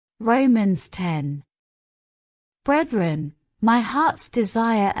Romans 10. Brethren, my heart's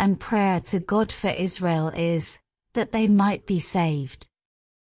desire and prayer to God for Israel is, that they might be saved.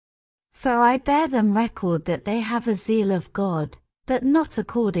 For I bear them record that they have a zeal of God, but not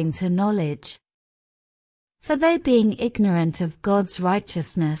according to knowledge. For they being ignorant of God's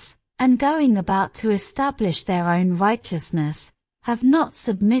righteousness, and going about to establish their own righteousness, have not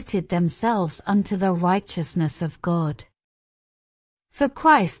submitted themselves unto the righteousness of God. For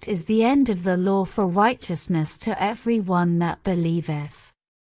Christ is the end of the law for righteousness to every one that believeth.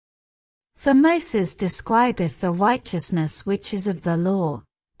 For Moses describeth the righteousness which is of the law,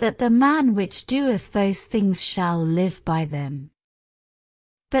 that the man which doeth those things shall live by them.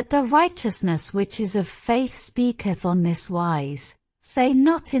 But the righteousness which is of faith speaketh on this wise, say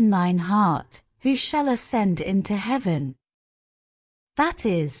not in thine heart, who shall ascend into heaven? That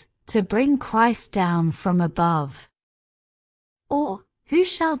is, to bring Christ down from above. Or, who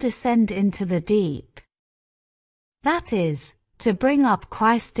shall descend into the deep? That is, to bring up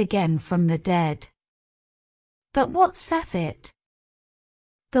Christ again from the dead. But what saith it?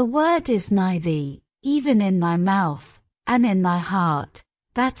 The word is nigh thee, even in thy mouth, and in thy heart,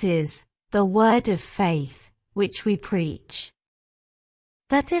 that is, the word of faith, which we preach.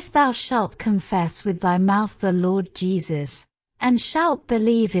 That if thou shalt confess with thy mouth the Lord Jesus, and shalt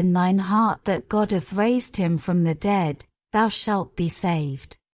believe in thine heart that God hath raised him from the dead, thou shalt be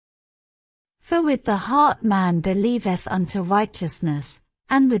saved. For with the heart man believeth unto righteousness,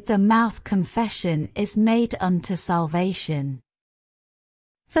 and with the mouth confession is made unto salvation.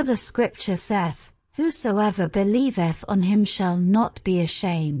 For the Scripture saith, Whosoever believeth on him shall not be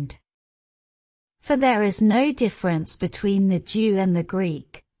ashamed. For there is no difference between the Jew and the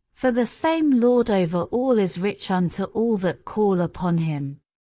Greek, for the same Lord over all is rich unto all that call upon him.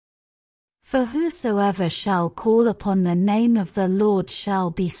 For whosoever shall call upon the name of the Lord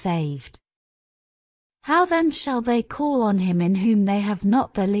shall be saved. How then shall they call on him in whom they have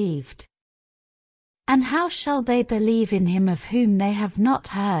not believed? And how shall they believe in him of whom they have not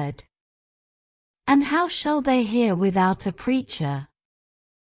heard? And how shall they hear without a preacher?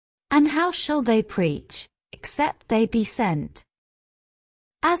 And how shall they preach, except they be sent?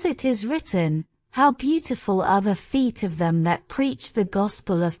 As it is written, How beautiful are the feet of them that preach the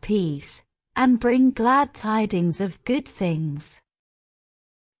gospel of peace, and bring glad tidings of good things.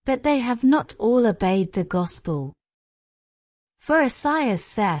 But they have not all obeyed the gospel. For Esaias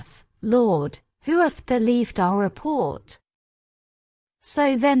saith, Lord, who hath believed our report?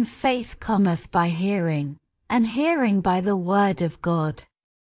 So then faith cometh by hearing, and hearing by the word of God.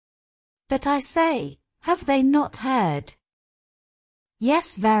 But I say, have they not heard?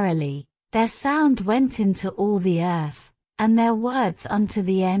 Yes, verily, their sound went into all the earth, and their words unto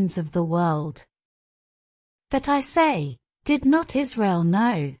the ends of the world. But I say, did not Israel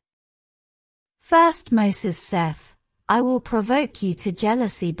know? First Moses saith, I will provoke you to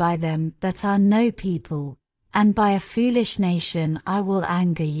jealousy by them that are no people, and by a foolish nation I will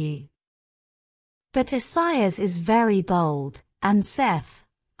anger you. But Esaias is very bold, and saith,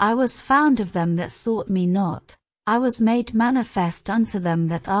 I was found of them that sought me not, I was made manifest unto them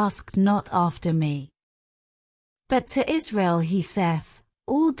that asked not after me. But to Israel he saith,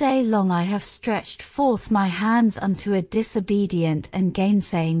 All day long I have stretched forth my hands unto a disobedient and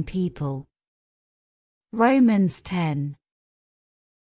gainsaying people. Romans 10.